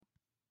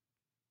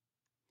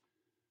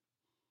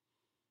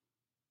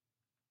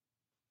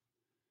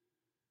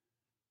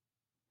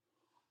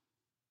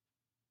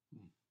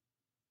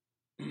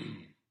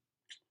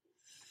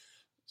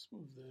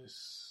move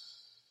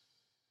this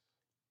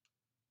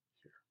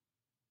here.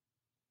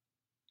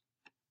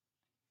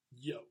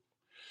 Yo.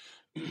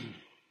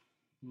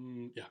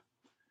 Yeah.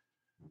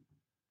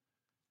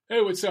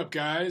 Hey, what's up,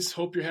 guys?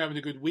 Hope you're having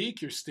a good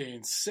week. You're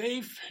staying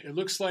safe. It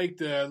looks like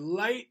the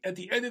light at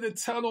the end of the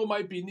tunnel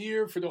might be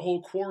near for the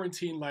whole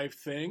quarantine life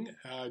thing,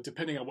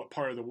 depending on what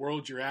part of the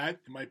world you're at.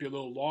 It might be a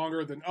little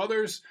longer than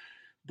others.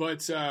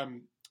 But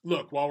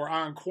look, while we're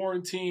on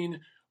quarantine,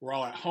 we're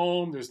all at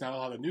home. There's not a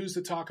lot of news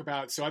to talk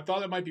about. So I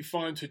thought it might be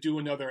fun to do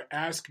another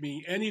Ask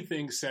Me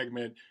Anything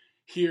segment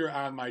here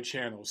on my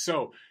channel.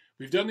 So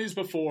we've done these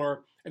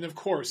before. And of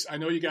course, I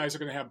know you guys are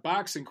going to have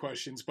boxing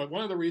questions, but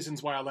one of the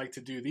reasons why I like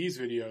to do these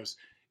videos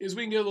is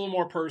we can get a little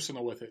more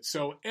personal with it.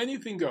 So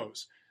anything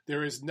goes.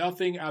 There is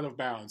nothing out of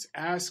bounds.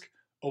 Ask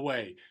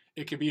away.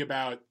 It could be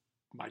about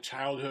my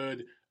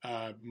childhood,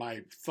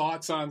 my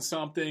thoughts on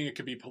something. It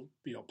could be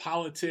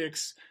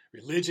politics,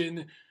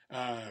 religion,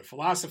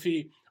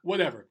 philosophy,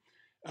 whatever.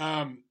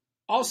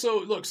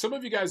 Also, look, some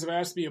of you guys have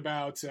asked me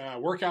about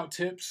workout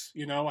tips.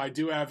 You know, I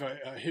do have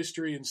a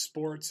history in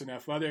sports and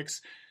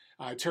athletics.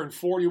 I turned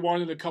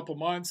 41 in a couple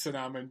months, and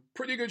I'm in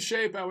pretty good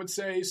shape, I would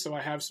say, so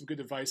I have some good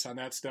advice on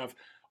that stuff.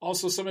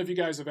 Also, some of you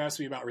guys have asked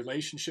me about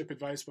relationship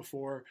advice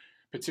before,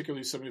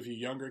 particularly some of you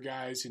younger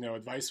guys,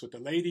 advice with the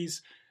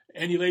ladies.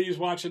 Any ladies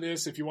watching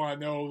this, if you want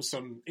to know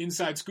some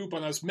inside scoop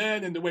on us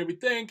men and the way we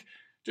think,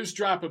 just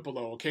drop it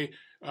below, okay?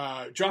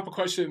 Drop a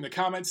question in the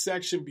comments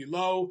section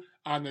below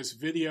on this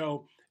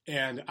video,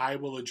 and I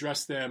will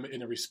address them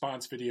in a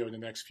response video in the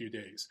next few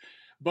days.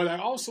 But I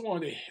also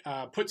want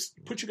to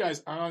put you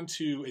guys on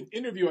to an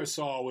interview I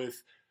saw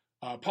with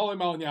Paulie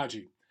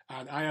Malignaggi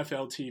on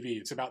IFL TV.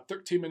 It's about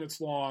 13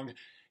 minutes long,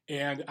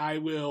 and I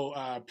will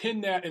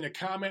pin that in a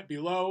comment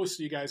below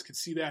so you guys can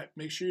see that.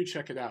 Make sure you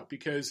check it out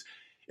because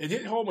it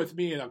hit home with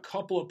me in a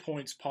couple of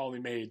points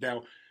Paulie made.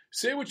 Now,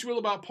 say what you will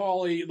about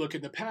Paulie. Look,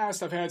 in the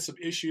past, I've had some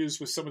issues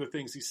with some of the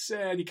things he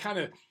said. He kind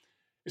of,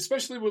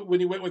 especially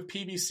when he went with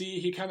PBC,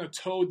 he kind of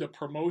towed the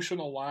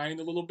promotional line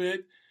a little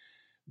bit.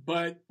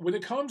 But when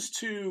it comes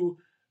to,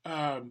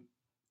 I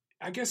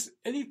guess,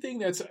 anything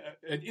that's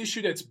an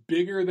issue that's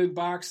bigger than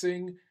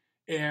boxing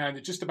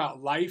and just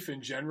about life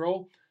in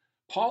general,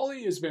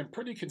 Paulie has been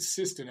pretty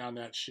consistent on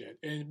that shit.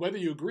 And whether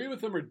you agree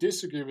with him or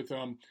disagree with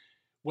him,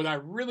 what I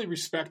really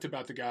respect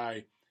about the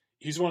guy,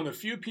 he's one of the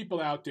few people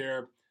out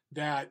there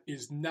that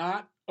is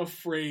not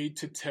afraid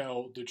to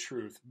tell the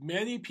truth.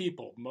 Many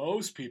people,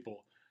 most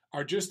people,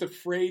 are just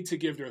afraid to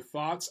give their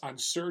thoughts on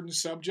certain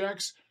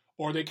subjects,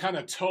 or they kind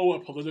of toe a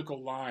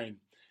political line.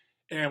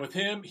 And with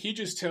him, he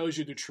just tells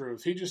you the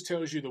truth. He just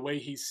tells you the way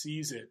he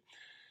sees it.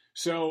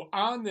 So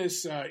on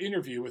this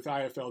interview with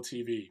IFL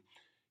TV,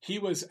 he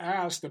was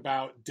asked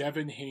about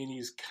Devin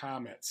Haney's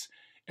comments.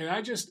 And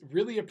I just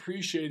really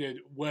appreciated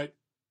what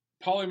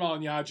Paulie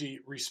Malignaggi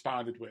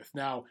responded with.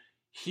 Now,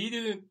 he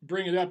didn't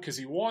bring it up because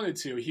he wanted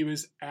to. He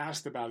was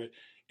asked about it.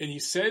 And he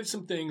said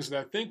some things that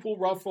I think will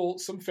ruffle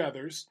some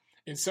feathers.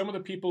 And some of the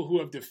people who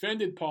have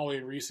defended Paulie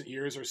in recent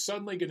years are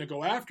suddenly going to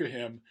go after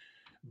him.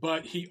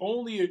 But he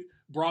only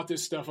brought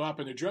this stuff up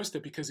and addressed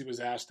it because he was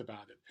asked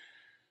about it.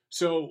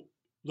 So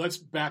let's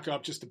back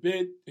up just a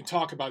bit and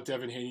talk about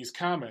Devin Haney's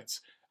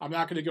comments. I'm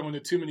not going to go into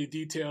too many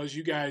details.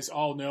 You guys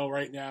all know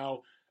right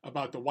now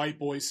about the white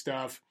boy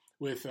stuff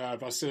with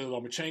Vasily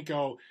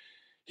Lomachenko.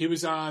 He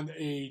was on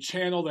a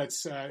channel that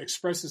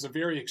expresses a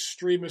very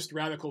extremist,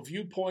 radical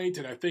viewpoint.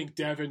 And I think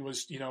Devin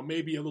was,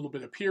 maybe a little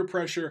bit of peer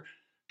pressure,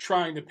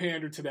 trying to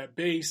pander to that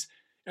base,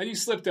 and he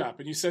slipped up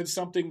and he said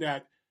something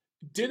that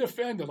did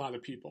offend a lot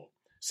of people.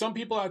 Some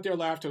people out there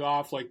laughed it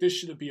off like this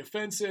shouldn't be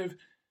offensive.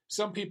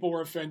 Some people were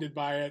offended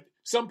by it.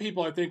 Some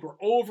people, I think, were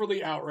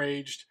overly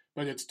outraged,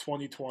 but it's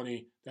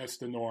 2020. That's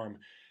the norm.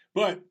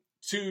 But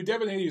to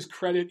Devin Haney's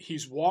credit,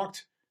 he's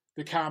walked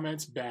the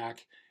comments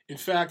back. In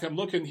fact, I'm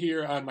looking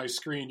here on my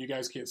screen. You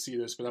guys can't see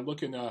this, but I'm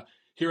looking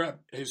here at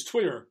his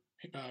Twitter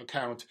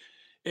account.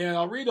 And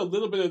I'll read a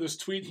little bit of this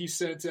tweet he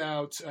sent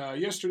out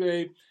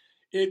yesterday.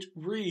 It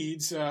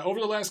reads, over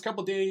the last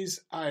couple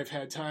days, I've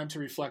had time to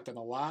reflect on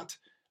a lot.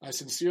 I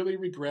sincerely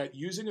regret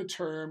using a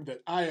term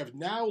that I have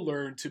now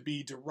learned to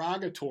be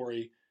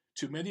derogatory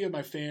to many of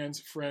my fans,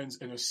 friends,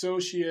 and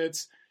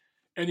associates.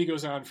 And he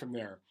goes on from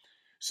there.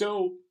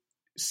 So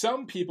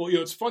some people,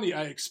 it's funny,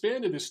 I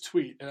expanded this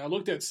tweet and I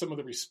looked at some of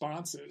the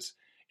responses.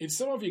 And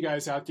some of you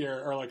guys out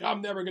there are like,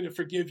 I'm never going to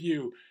forgive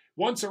you.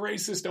 Once a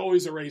racist,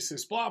 always a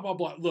racist, blah, blah,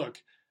 blah. Look,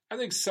 I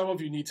think some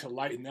of you need to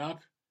lighten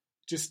up.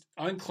 Just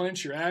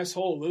unclench your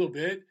asshole a little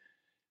bit.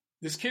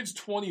 This kid's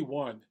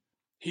 21.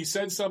 He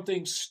said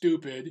something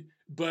stupid,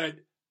 but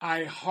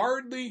I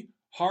hardly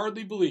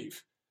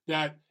believe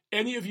that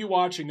any of you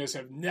watching this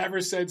have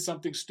never said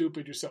something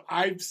stupid yourself.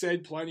 I've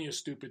said plenty of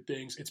stupid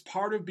things. It's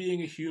part of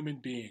being a human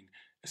being,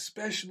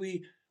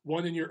 especially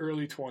one in your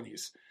early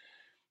 20s.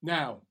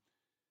 Now,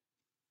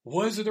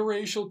 was it a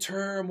racial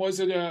term? Was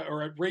it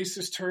a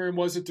racist term?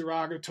 Was it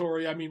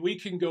derogatory? I mean, we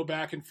can go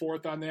back and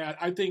forth on that.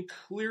 I think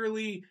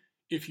clearly,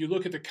 if you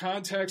look at the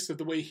context of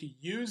the way he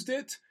used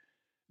it,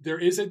 there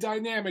is a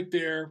dynamic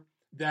there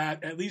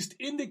that at least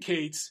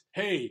indicates,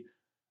 hey,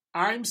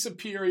 I'm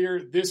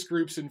superior, this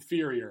group's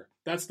inferior.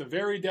 That's the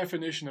very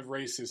definition of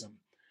racism.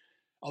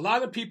 A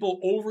lot of people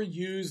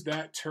overuse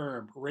that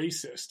term,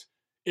 racist.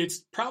 It's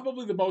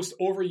probably the most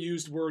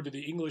overused word in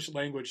the English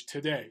language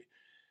today.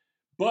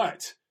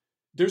 But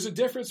there's a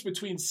difference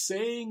between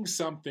saying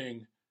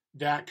something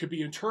that could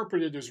be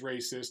interpreted as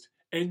racist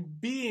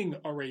and being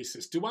a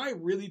racist. Do I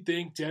really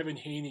think Devin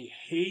Haney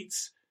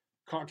hates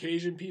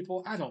Caucasian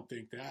people? I don't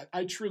think that.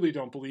 I truly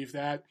don't believe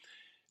that.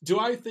 Do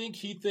I think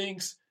he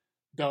thinks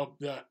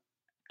the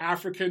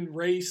African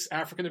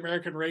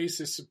American race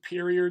is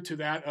superior to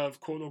that of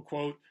quote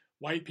unquote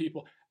white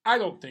people? I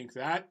don't think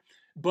that.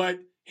 But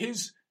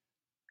his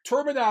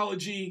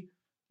terminology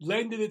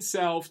lended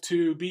itself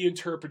to be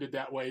interpreted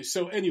that way.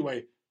 So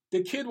anyway,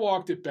 the kid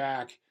walked it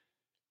back.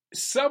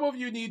 Some of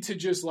you need to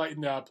just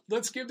lighten up.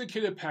 Let's give the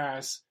kid a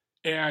pass.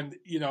 And,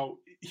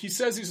 he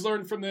says he's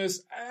learned from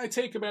this. I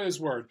take him at his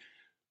word.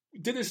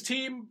 Did his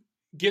team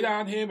get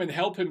on him and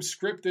help him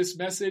script this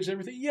message and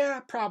everything? Yeah,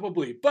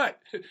 probably. But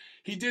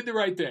he did the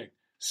right thing.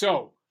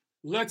 So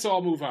let's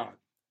all move on.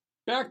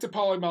 Back to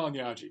Paulie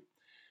Malignaggi.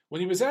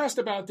 When he was asked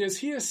about this,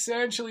 he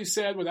essentially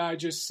said what I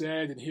just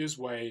said in his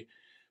way,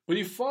 but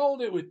he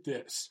followed it with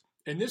this.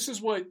 And this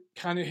is what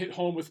kind of hit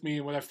home with me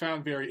and what I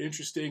found very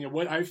interesting and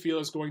what I feel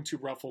is going to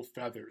ruffle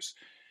feathers.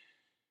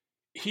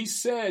 He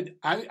said,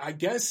 I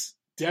guess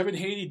Devin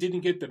Haney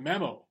didn't get the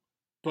memo,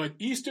 but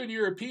Eastern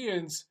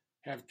Europeans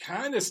have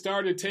kind of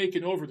started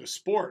taking over the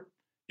sport.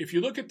 If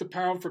you look at the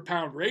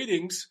pound-for-pound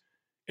ratings,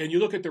 and you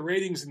look at the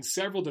ratings in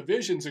several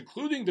divisions,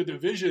 including the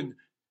division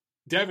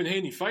Devin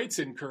Haney fights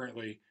in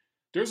currently,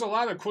 there's a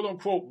lot of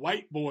quote-unquote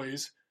white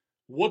boys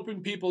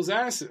whooping people's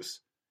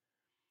asses.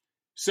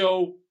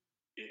 So,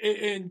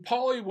 and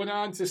Paulie went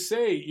on to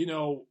say,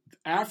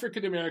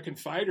 African-American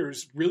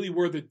fighters really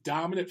were the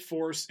dominant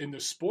force in the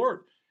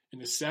sport in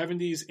the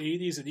 70s,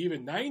 80s, and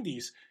even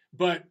 90s.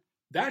 But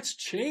that's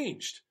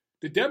changed.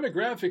 The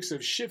demographics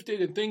have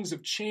shifted and things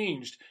have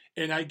changed.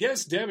 And I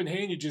guess Devin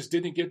Haney just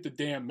didn't get the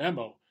damn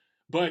memo.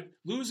 But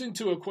losing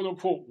to a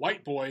quote-unquote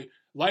white boy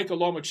like a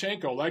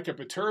Lomachenko, like a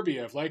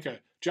Beterbiev, like a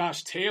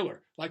Josh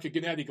Taylor, like a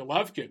Gennady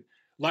Golovkin,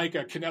 like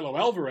a Canelo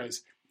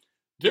Alvarez,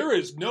 there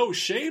is no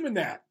shame in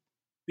that.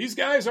 These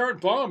guys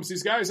aren't bums.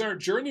 These guys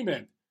aren't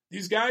journeymen.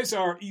 These guys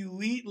are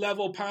elite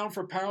level, pound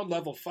for pound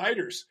level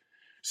fighters.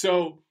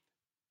 So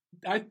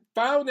I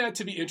found that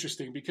to be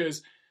interesting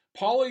because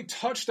Paulie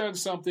touched on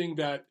something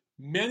that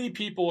many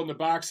people in the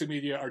boxing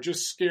media are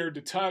just scared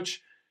to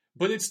touch,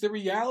 but it's the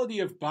reality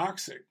of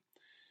boxing.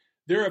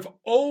 There have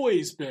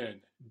always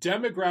been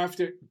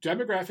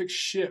demographic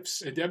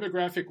shifts and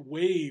demographic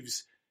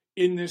waves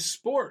in this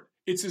sport.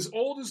 It's as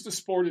old as the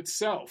sport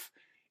itself.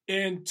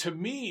 And to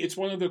me, it's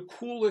one of the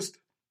coolest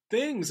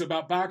things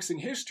about boxing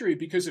history,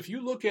 because if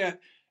you look at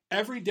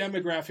every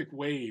demographic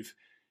wave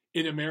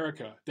in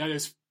America that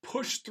has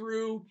pushed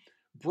through,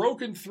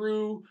 broken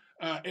through,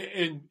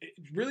 and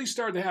really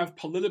started to have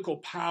political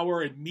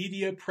power and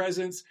media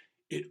presence,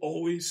 it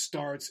always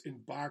starts in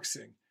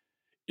boxing.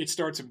 It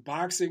starts in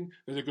boxing,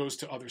 then it goes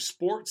to other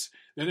sports,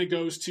 then it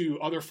goes to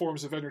other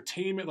forms of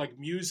entertainment like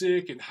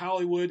music and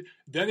Hollywood,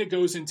 then it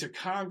goes into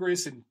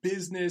Congress and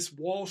business,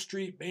 Wall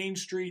Street, Main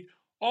Street,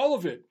 all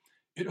of it.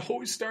 It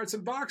always starts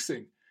in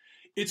boxing.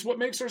 It's what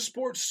makes our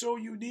sport so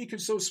unique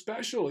and so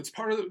special. It's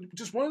part of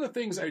just one of the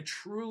things I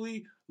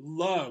truly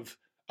love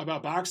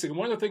about boxing. And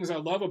one of the things I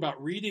love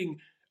about reading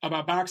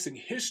about boxing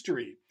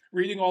history,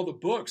 reading all the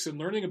books and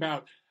learning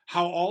about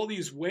how all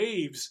these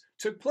waves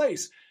took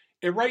place.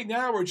 And right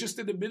now we're just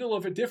in the middle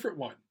of a different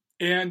one.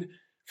 And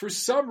for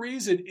some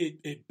reason,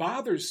 it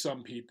bothers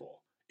some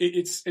people.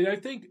 And I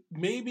think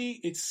maybe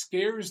it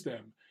scares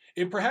them.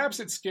 And perhaps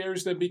it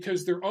scares them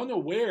because they're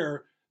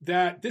unaware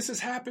that this has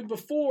happened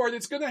before and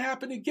it's going to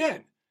happen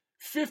again.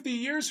 50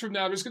 years from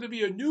now, there's going to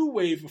be a new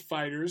wave of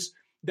fighters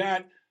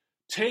that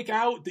take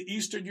out the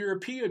Eastern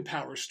European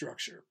power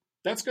structure.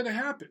 That's going to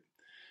happen.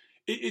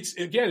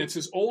 It's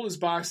as old as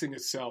boxing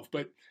itself.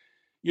 But,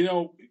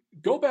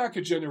 go back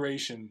a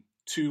generation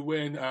to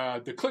when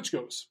the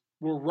Klitschkos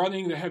were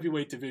running the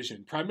heavyweight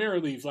division,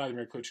 primarily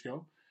Vladimir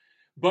Klitschko.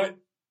 But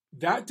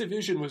that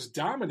division was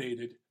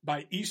dominated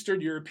by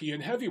Eastern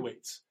European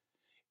heavyweights.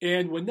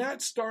 And when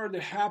that started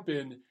to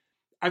happen,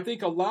 I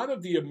think a lot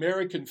of the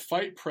American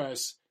fight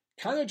press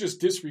kind of just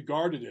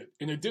disregarded it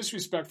in a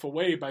disrespectful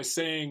way by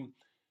saying,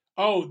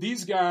 oh,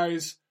 these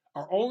guys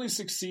are only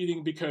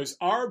succeeding because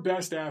our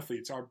best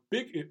athletes, our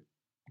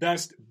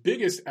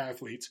biggest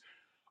athletes,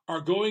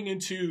 are going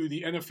into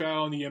the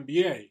NFL and the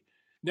NBA.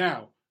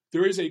 Now,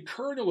 there is a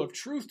kernel of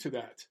truth to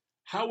that.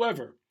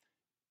 However,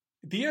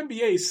 the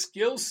NBA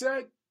skill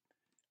set,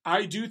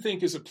 I do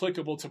think, is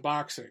applicable to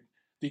boxing.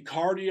 The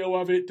cardio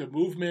of it, the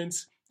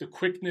movements, the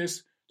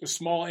quickness, the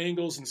small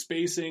angles and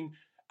spacing.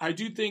 I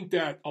do think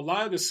that a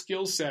lot of the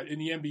skill set in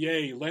the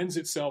NBA lends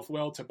itself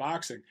well to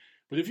boxing.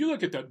 But if you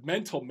look at the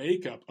mental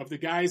makeup of the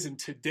guys in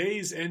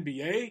today's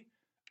NBA,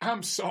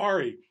 I'm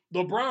sorry,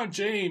 LeBron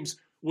James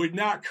would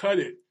not cut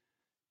it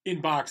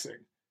in boxing.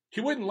 He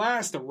wouldn't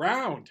last a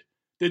round.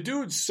 The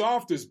dude's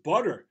soft as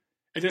butter.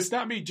 And it's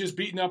not me just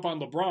beating up on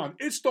LeBron.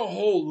 It's the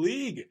whole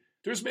league.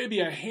 There's maybe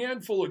a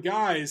handful of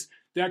guys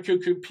that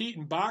could compete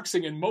in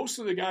boxing, and most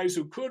of the guys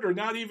who could are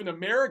not even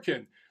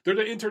American. They're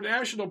the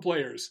international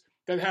players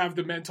that have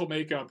the mental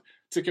makeup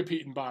to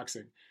compete in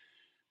boxing.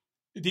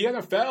 The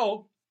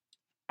NFL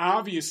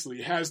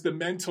obviously has the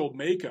mental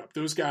makeup.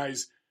 Those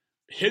guys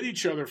hit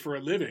each other for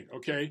a living,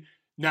 okay?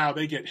 Now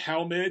they get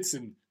helmets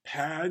and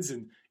pads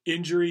and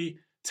injury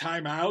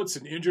timeouts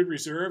and injured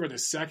reserve and a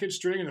second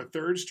string and a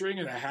third string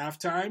and a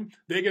halftime.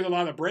 They get a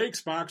lot of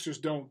breaks boxers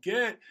don't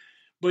get,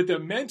 but the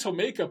mental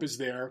makeup is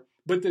there.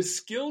 But the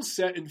skill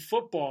set in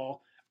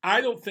football, I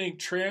don't think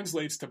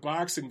translates to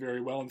boxing very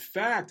well. In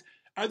fact,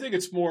 I think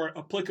it's more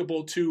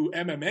applicable to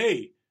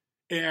MMA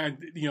and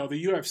the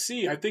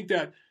UFC. I think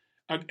that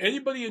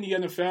anybody in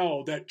the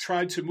NFL that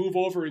tried to move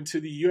over into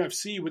the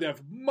UFC would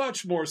have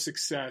much more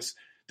success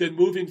than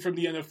moving from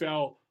the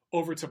NFL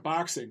over to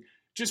boxing,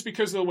 just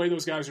because of the way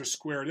those guys are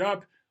squared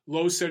up,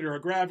 low center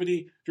of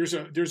gravity. There's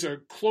a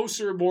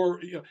closer, more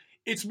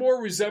it's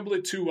more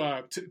resemblant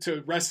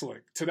to wrestling,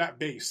 to that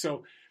base.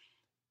 So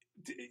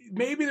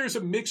maybe there's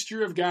a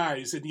mixture of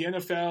guys in the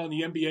NFL and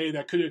the NBA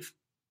that could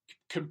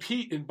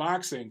compete in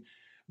boxing,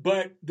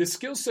 but the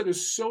skill set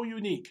is so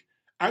unique.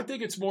 I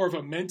think it's more of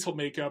a mental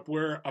makeup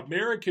where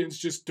Americans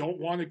just don't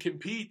want to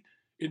compete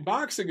in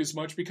boxing as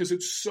much because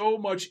it's so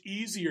much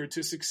easier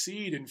to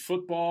succeed in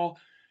football,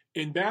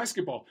 in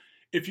basketball.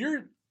 If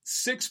you're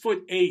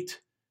 6'8"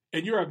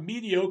 and you're a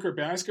mediocre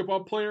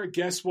basketball player,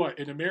 guess what?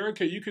 In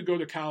America, you could go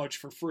to college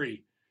for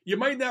free. You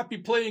might not be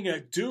playing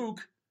at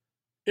Duke.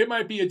 It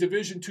might be a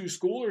Division II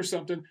school or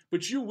something,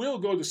 but you will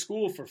go to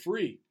school for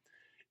free.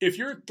 If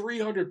you're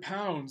 300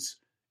 pounds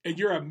and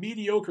you're a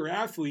mediocre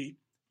athlete,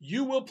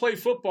 you will play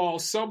football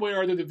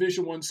somewhere at a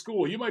Division I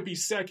school. You might be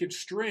second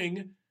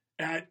string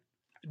at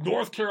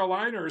North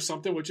Carolina or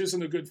something, which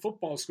isn't a good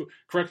football school.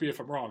 Correct me if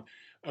I'm wrong,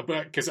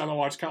 but because I don't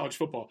watch college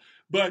football.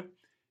 But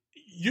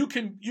you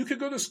could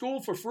go to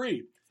school for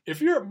free.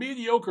 If you're a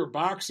mediocre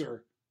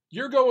boxer,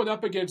 you're going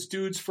up against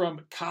dudes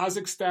from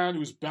Kazakhstan,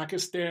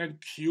 Uzbekistan,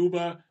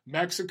 Cuba,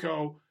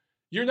 Mexico.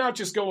 You're not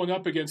just going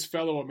up against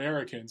fellow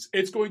Americans.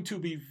 It's going to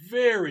be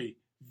very,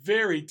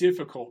 very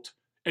difficult.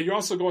 And you're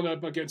also going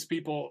up against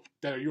people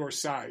that are your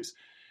size.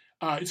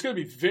 It's going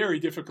to be very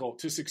difficult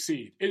to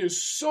succeed. It is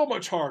so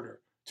much harder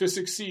to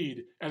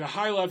succeed at a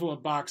high level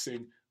of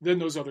boxing than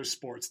those other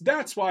sports.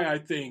 That's why I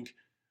think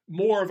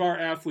more of our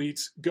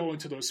athletes go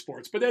into those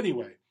sports. But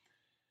anyway,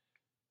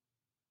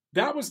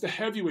 that was the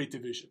heavyweight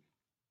division.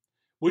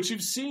 What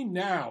you've seen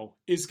now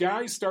is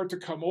guys start to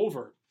come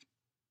over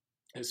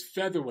as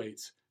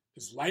featherweights,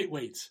 as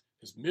lightweights,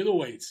 as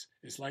middleweights,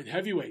 as light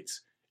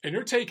heavyweights. And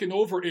they're taking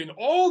over in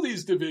all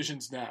these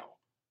divisions now,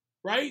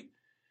 right?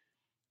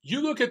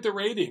 You look at the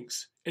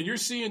ratings, and you're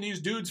seeing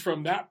these dudes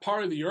from that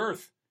part of the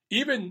earth.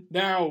 Even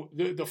now,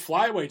 the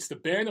flyweights, the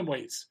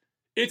bantamweights,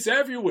 it's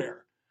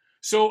everywhere.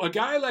 So a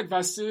guy like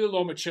Vasily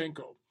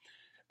Lomachenko,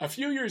 a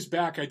few years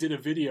back, I did a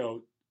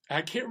video.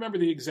 I can't remember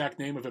the exact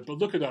name of it, but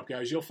look it up,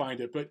 guys. You'll find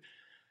it. But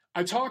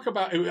I talk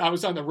about, I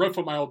was on the roof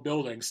of my old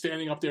building,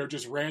 standing up there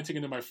just ranting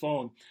into my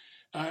phone.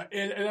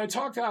 And I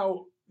talked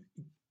how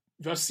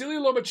Vasily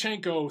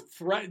Lomachenko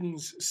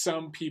threatens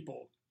some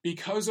people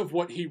because of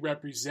what he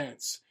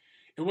represents.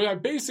 And what I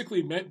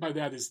basically meant by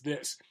that is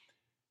this.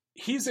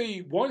 He's a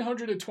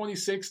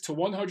 126 to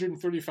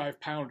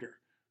 135 pounder.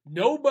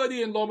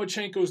 Nobody in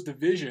Lomachenko's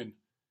division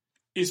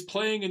is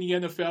playing in the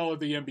NFL or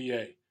the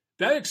NBA.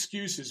 That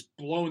excuse is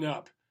blown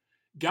up.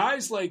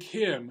 Guys like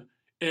him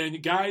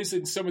and guys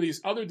in some of these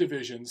other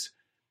divisions,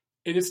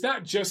 and it's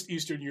not just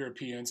Eastern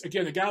Europeans.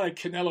 Again, a guy like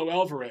Canelo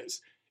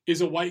Alvarez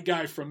is a white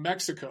guy from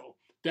Mexico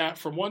that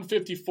from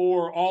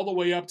 154 all the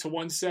way up to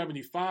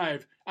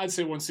 175, I'd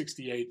say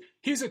 168,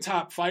 he's a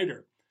top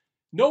fighter.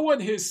 No one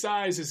his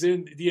size is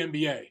in the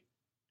NBA,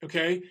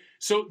 okay?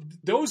 So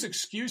those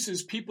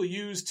excuses people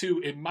use to,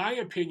 in my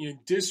opinion,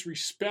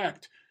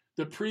 disrespect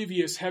the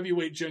previous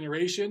heavyweight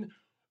generation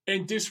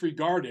and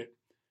disregard it.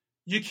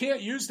 You can't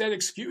use that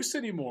excuse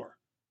anymore.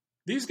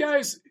 These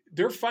guys,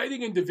 they're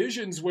fighting in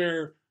divisions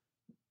where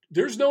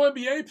there's no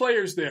NBA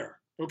players there,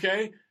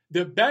 okay?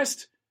 The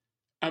best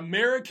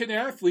American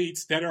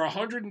athletes that are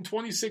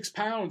 126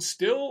 pounds,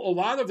 still, a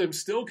lot of them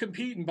still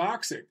compete in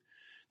boxing.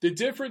 The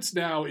difference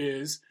now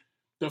is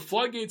the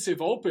floodgates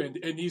have opened,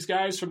 and these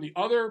guys from the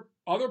other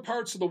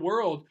parts of the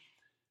world,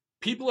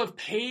 people have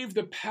paved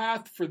the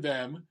path for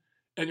them,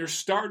 and they're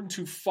starting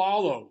to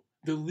follow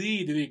the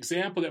lead, the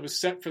example that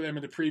was set for them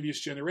in the previous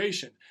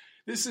generation.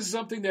 This is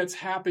something that's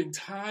happened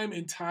time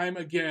and time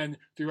again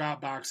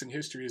throughout boxing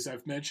history. As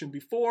I've mentioned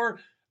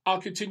before,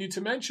 I'll continue to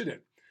mention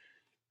it.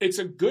 It's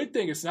a good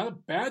thing. It's not a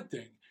bad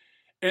thing.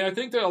 And I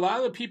think that a lot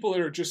of the people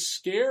that are just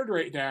scared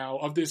right now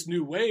of this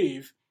new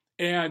wave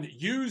and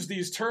use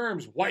these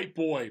terms, white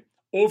boy,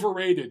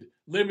 overrated,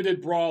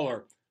 limited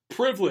brawler,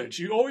 privilege.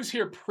 You always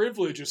hear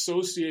privilege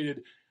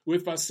associated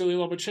with Vasily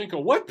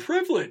Lomachenko. What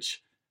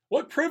privilege?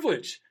 What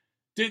privilege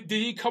did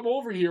he come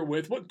over here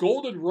with? What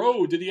golden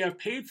road did he have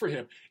paid for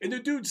him? In the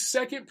dude's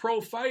second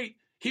pro fight,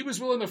 he was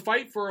willing to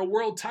fight for a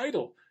world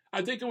title.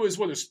 I think it was,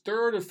 his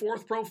third or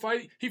fourth pro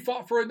fight. He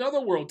fought for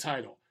another world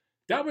title.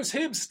 That was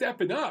him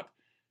stepping up.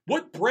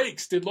 What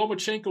breaks did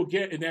Lomachenko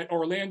get in that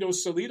Orlando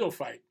Salido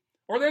fight?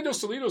 Orlando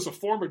Salido is a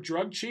former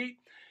drug cheat.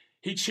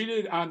 He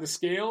cheated on the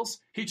scales.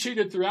 He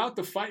cheated throughout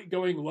the fight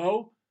going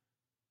low.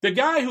 The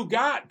guy who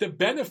got the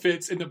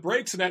benefits and the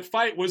breaks in that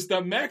fight was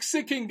the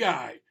Mexican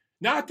guy,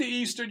 not the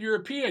Eastern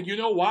European. You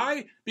know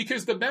why?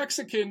 Because the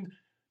Mexican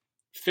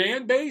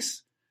fan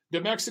base, the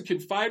Mexican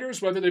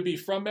fighters, whether they be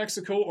from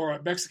Mexico or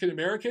a Mexican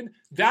American,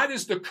 that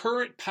is the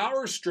current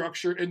power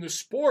structure in the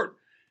sport.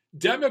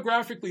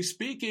 Demographically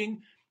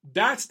speaking,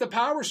 that's the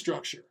power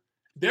structure.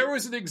 There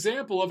was an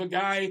example of a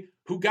guy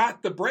who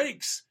got the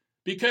breaks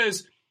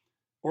because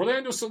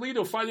Orlando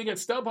Salido fighting at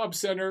StubHub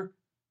Center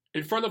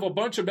in front of a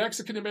bunch of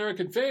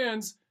Mexican-American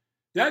fans,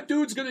 that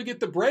dude's going to get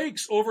the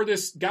breaks over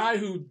this guy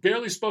who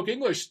barely spoke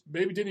English,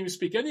 maybe didn't even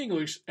speak any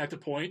English at the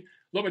point,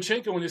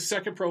 Lomachenko in his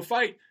second pro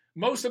fight.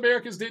 Most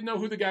Americans didn't know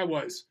who the guy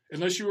was,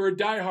 unless you were a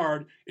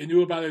diehard and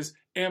knew about his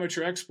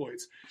amateur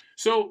exploits.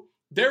 So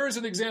there is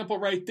an example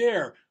right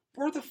there.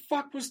 Where the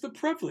fuck was the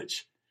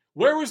privilege?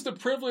 Where was the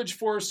privilege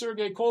for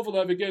Sergey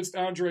Kovalev against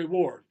Andre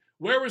Ward?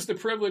 Where was the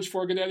privilege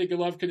for Gennady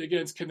Golovkin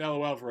against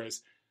Canelo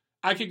Alvarez?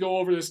 I could go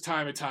over this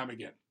time and time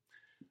again.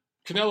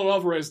 Canelo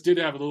Alvarez did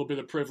have a little bit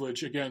of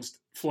privilege against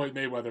Floyd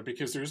Mayweather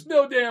because there's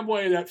no damn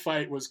way that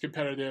fight was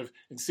competitive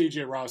and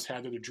CJ Ross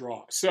had it a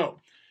draw.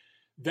 So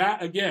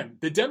that, again,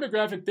 the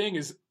demographic thing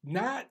is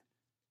not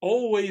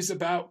always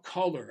about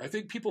color. I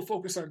think people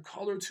focus on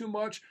color too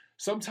much.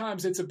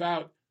 Sometimes it's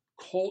about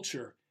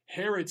culture,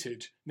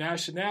 heritage,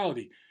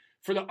 nationality.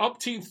 For the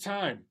umpteenth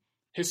time,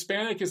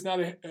 Hispanic is not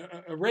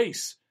a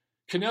race.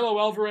 Canelo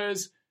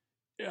Alvarez,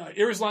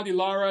 Erislandy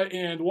Lara,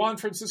 and Juan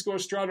Francisco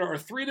Estrada are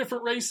three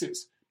different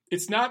races.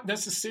 It's not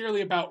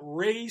necessarily about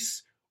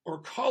race or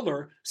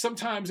color.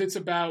 Sometimes it's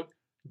about,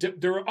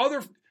 there are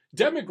other,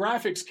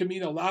 demographics can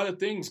mean a lot of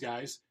things,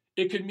 guys.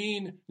 It could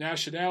mean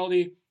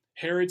nationality,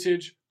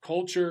 heritage,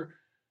 culture.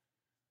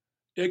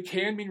 It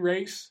can mean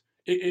race.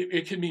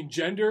 It can mean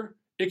gender.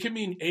 It can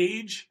mean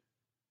age,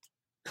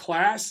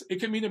 class. It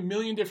can mean a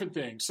million different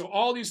things. So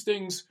all these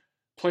things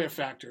play a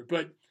factor.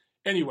 But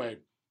anyway,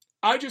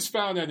 I just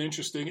found that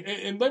interesting.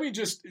 And let me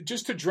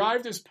just to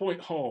drive this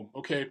point home,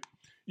 okay,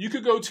 you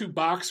could go to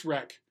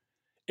BoxRec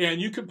and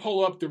you could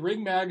pull up the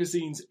Ring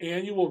Magazine's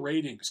annual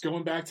ratings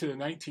going back to the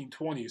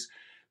 1920s.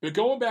 But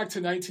going back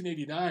to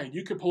 1989,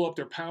 you could pull up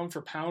their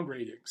pound-for-pound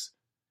ratings.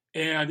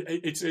 And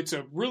it's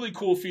a really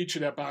cool feature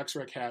that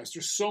BoxRec has.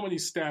 There's so many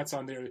stats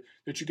on there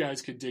that you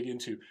guys could dig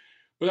into.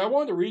 But I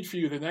wanted to read for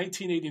you the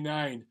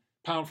 1989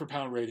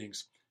 pound-for-pound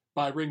ratings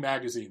by Ring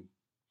Magazine.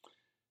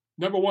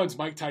 Number one is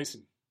Mike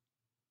Tyson.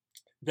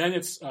 Then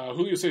it's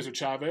Julio Cesar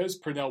Chavez,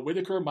 Pernell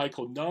Whitaker,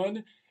 Michael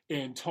Nunn,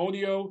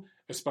 Antonio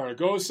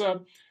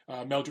Esparragosa,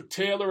 Meldrick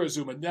Taylor,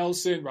 Azuma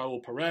Nelson,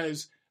 Raul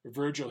Perez,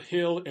 Virgil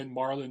Hill, and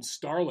Marlon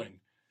Starling.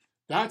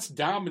 That's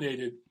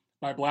dominated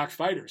by black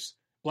fighters,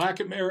 black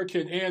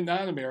American and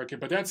non-American,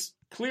 but that's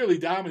clearly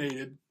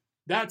dominated.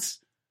 That's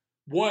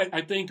what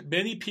I think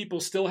many people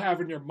still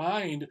have in their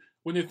mind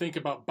when they think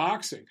about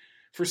boxing.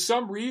 For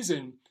some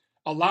reason,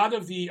 a lot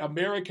of the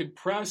American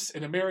press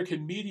and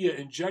American media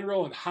in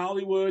general and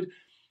Hollywood,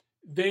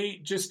 they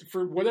just,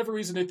 for whatever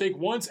reason, they think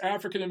once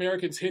African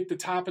Americans hit the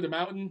top of the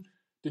mountain,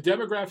 the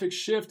demographic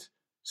shift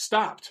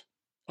stopped.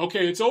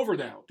 Okay, it's over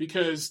now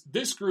because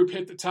this group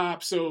hit the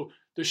top, so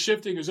the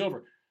shifting is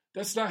over.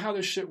 That's not how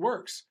this shit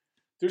works.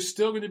 There's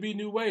still going to be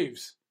new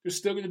waves.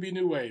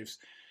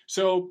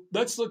 So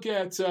let's look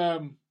at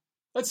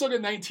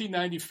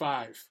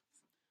 1995.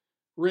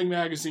 Ring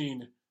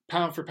Magazine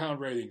pound for pound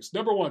ratings.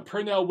 Number one,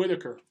 Pernell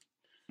Whitaker,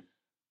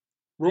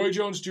 Roy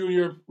Jones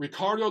Jr.,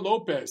 Ricardo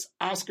Lopez,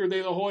 Oscar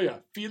De La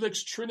Hoya,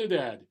 Felix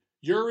Trinidad,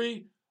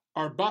 Yuri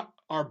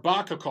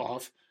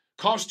Arbakakov,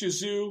 Kostya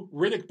Tszyu,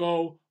 Riddick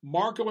Bowe,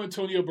 Marco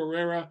Antonio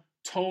Barrera,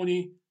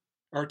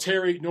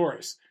 Terry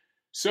Norris.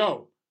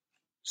 So,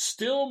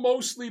 still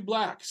mostly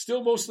black,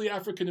 still mostly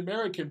African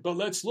American, but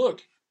let's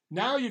look.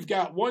 Now you've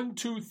got 1,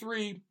 2,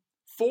 3,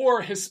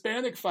 4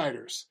 Hispanic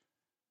fighters,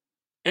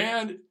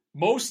 and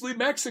mostly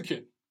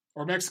Mexican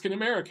or Mexican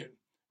American,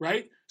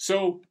 right?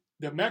 So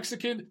the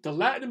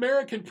Latin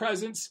American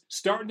presence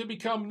starting to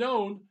become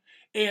known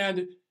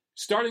and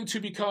starting to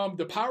become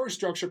the power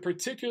structure,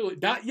 particularly,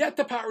 not yet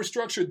the power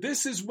structure.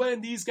 This is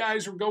when these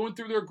guys were going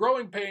through their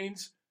growing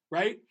pains,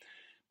 right?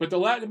 But the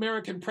Latin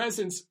American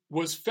presence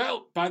was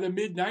felt by the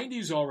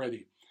mid-90s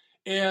already.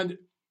 And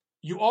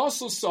you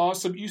also saw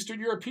some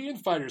Eastern European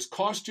fighters,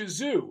 Kostya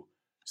Tszyu,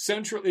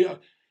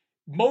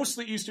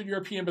 mostly Eastern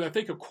European, but I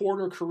think a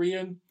quarter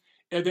Korean.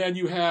 And then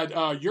you had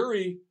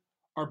Yuri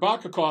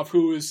Arbakakov,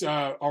 who is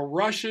a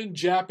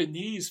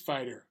Russian-Japanese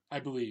fighter, I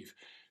believe.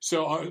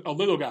 So a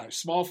little guy,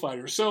 small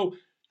fighter. So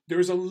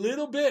there's a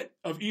little bit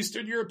of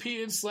Eastern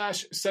European /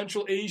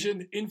 Central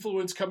Asian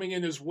influence coming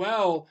in as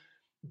well.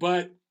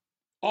 But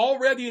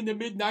already in the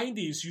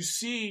mid-90s, you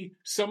see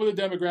some of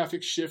the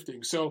demographics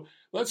shifting. So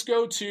let's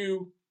go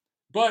to,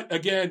 but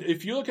again,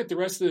 if you look at the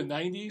rest of the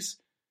 90s,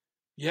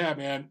 Yeah,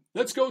 man.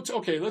 Let's go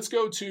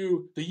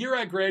to the year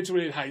I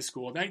graduated high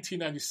school,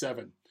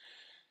 1997.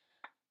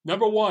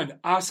 Number one,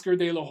 Oscar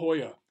De La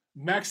Hoya,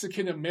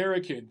 Mexican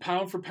American,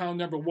 pound for pound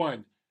number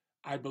one.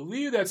 I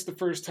believe that's the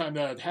first time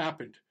that had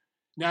happened.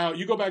 Now,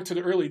 you go back to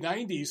the early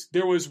 90s,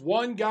 there was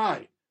one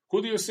guy,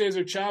 Julio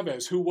Cesar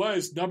Chavez, who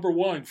was number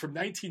one from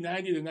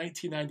 1990 to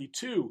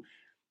 1992.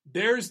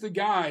 There's the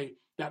guy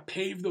that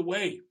paved the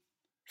way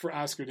for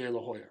Oscar De La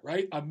Hoya,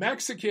 right? A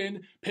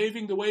Mexican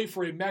paving the way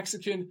for a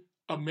Mexican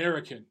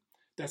American.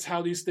 That's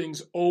how these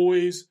things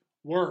always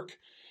work.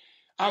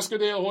 Oscar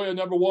De La Hoya,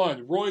 number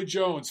one. Roy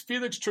Jones,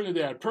 Felix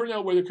Trinidad,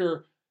 Pernell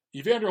Whitaker,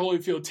 Evander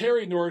Holyfield,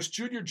 Terry Norris,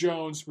 Junior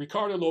Jones,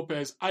 Ricardo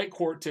Lopez, Ike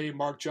Corte,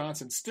 Mark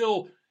Johnson.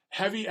 Still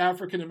heavy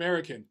African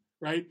American,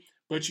 right?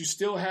 But you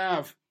still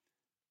have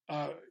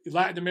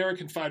Latin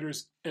American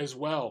fighters as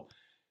well.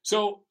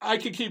 So I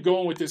could keep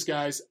going with this,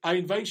 guys. I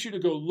invite you to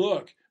go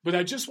look, but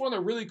I just want to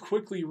really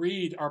quickly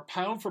read our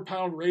pound for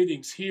pound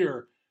ratings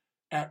here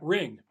at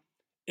Ring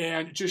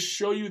and just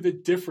show you the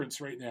difference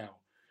right now.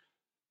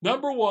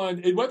 Number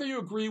one, and whether you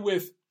agree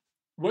with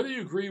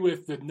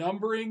the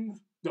numbering,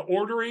 the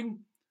ordering,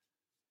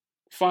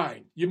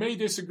 fine. You may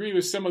disagree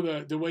with some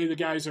of the way the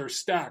guys are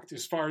stacked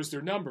as far as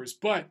their numbers,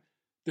 but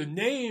the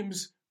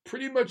names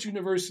pretty much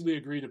universally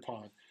agreed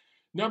upon.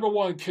 Number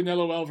one,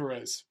 Canelo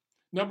Alvarez.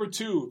 Number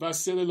two,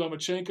 Vasily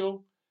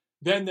Lomachenko.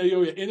 Then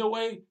Naoya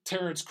Inoue,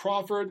 Terrence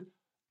Crawford,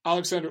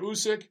 Alexander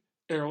Usyk,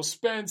 Errol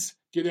Spence,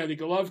 Gennady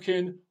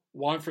Golovkin,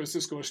 Juan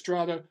Francisco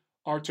Estrada,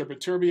 Artur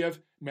Beterbiev,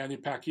 Manny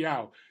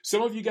Pacquiao.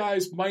 Some of you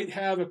guys might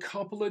have a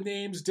couple of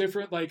names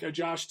different, like a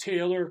Josh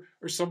Taylor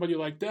or somebody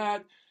like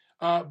that.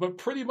 But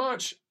pretty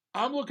much,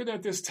 I'm looking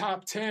at this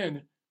top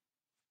 10,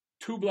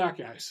 two black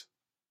guys.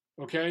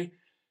 Okay?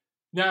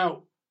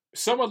 Now,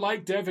 someone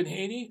like Devin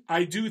Haney,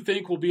 I do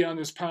think will be on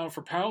this pound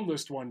for pound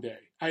list one day.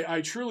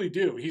 I truly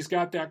do. He's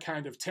got that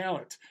kind of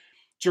talent.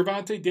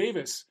 Gervonta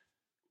Davis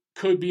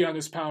could be on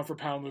this pound for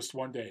pound list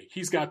one day.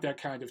 He's got that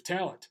kind of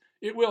talent.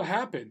 It will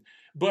happen.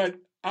 But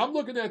I'm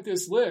looking at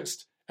this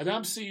list, and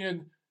I'm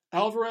seeing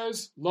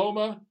Alvarez,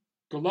 Loma,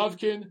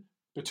 Golovkin,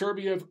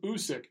 Beterbiev,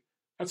 Usyk.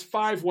 That's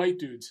 5 white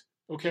dudes,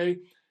 okay?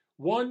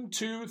 1,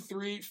 2,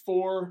 3,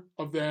 4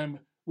 of them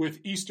with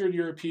Eastern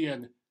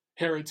European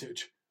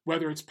heritage,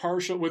 whether it's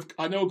partial.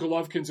 I know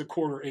Golovkin's a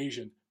quarter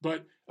Asian,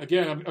 but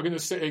again, I'm going to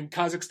say in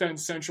Kazakhstan,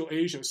 Central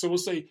Asia. So we'll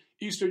say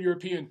Eastern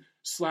European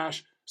 /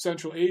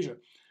 Central Asia.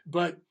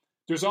 But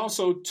there's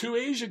also 2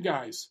 Asian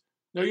guys,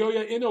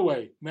 Naoya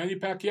Inoue, Manny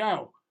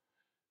Pacquiao,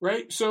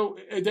 right? So,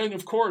 and then,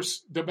 of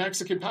course, the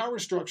Mexican power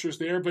structure is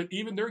there, but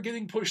even they're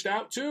getting pushed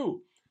out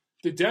too.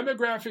 The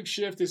demographic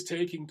shift is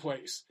taking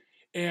place.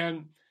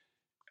 And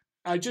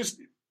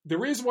the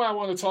reason why I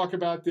want to talk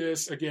about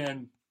this,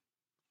 again,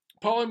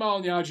 Paulie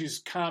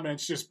Malignaggi's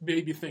comments just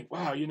made me think,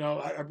 wow,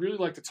 I'd really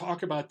like to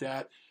talk about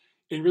that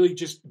and really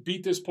just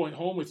beat this point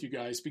home with you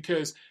guys,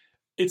 because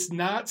it's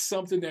not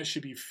something that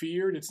should be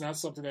feared. It's not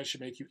something that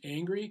should make you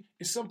angry.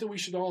 It's something we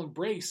should all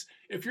embrace.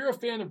 If you're a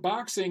fan of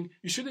boxing,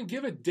 you shouldn't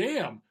give a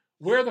damn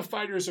where the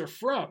fighters are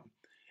from.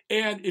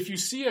 And if you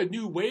see a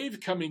new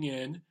wave coming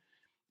in,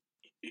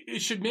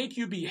 it should make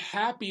you be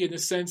happy in the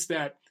sense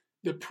that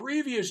the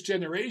previous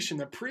generation,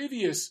 the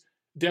previous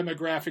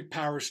demographic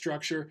power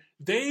structure,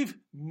 they've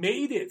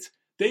made it.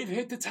 They've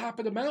hit the top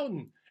of the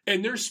mountain,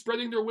 and they're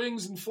spreading their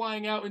wings and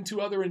flying out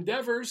into other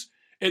endeavors.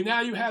 And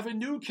now you have a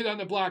new kid on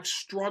the block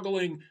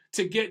struggling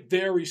to get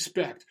their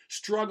respect,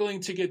 struggling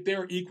to get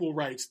their equal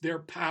rights, their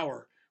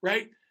power,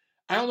 right?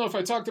 I don't know if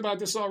I talked about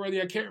this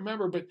already. I can't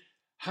remember, but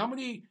how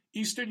many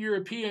Eastern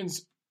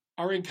Europeans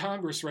are in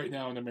Congress right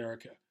now in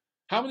America?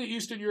 How many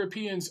Eastern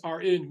Europeans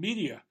are in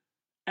media,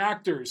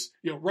 actors,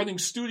 running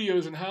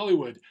studios in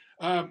Hollywood?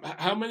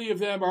 How many of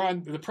them are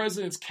on the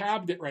president's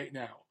cabinet right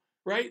now,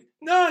 right?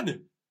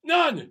 None.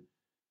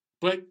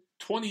 But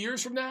 20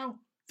 years from now,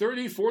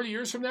 30, 40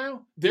 years from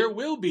now, there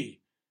will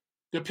be.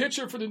 The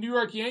pitcher for the New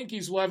York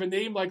Yankees will have a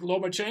name like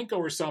Lomachenko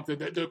or something.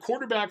 The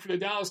quarterback for the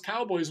Dallas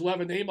Cowboys will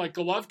have a name like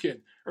Golovkin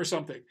or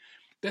something.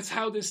 That's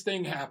how this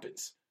thing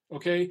happens,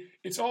 okay?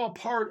 It's all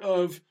part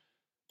of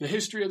the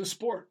history of the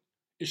sport.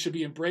 It should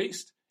be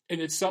embraced,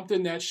 and it's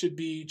something that should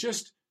be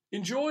just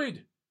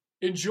enjoyed.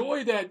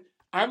 Enjoy that.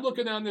 I'm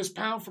looking on this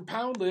pound for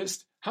pound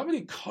list. How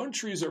many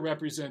countries are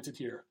represented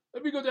here?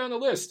 Let me go down the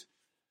list.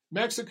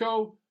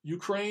 Mexico,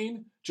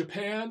 Ukraine,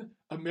 Japan,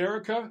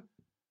 America,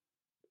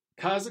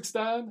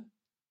 Kazakhstan,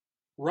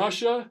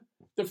 Russia,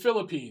 the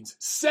Philippines.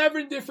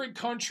 7 different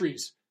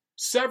countries,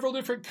 several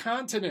different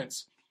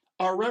continents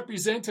are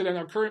represented on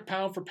our current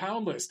pound for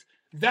pound list.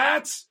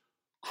 That's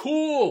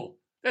cool.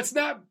 That's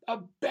not a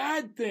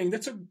bad thing.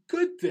 That's a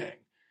good thing.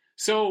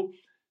 So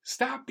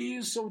stop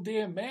being so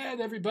damn mad,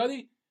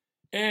 everybody.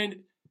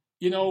 And,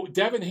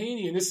 Devin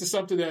Haney, and this is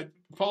something that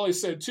Paulie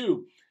said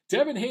too,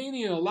 Devin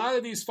Haney and a lot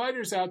of these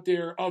fighters out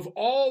there of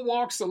all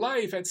walks of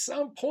life, at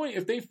some point,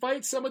 if they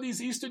fight some of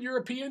these Eastern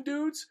European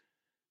dudes,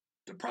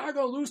 they're probably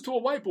going to lose to a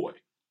white boy.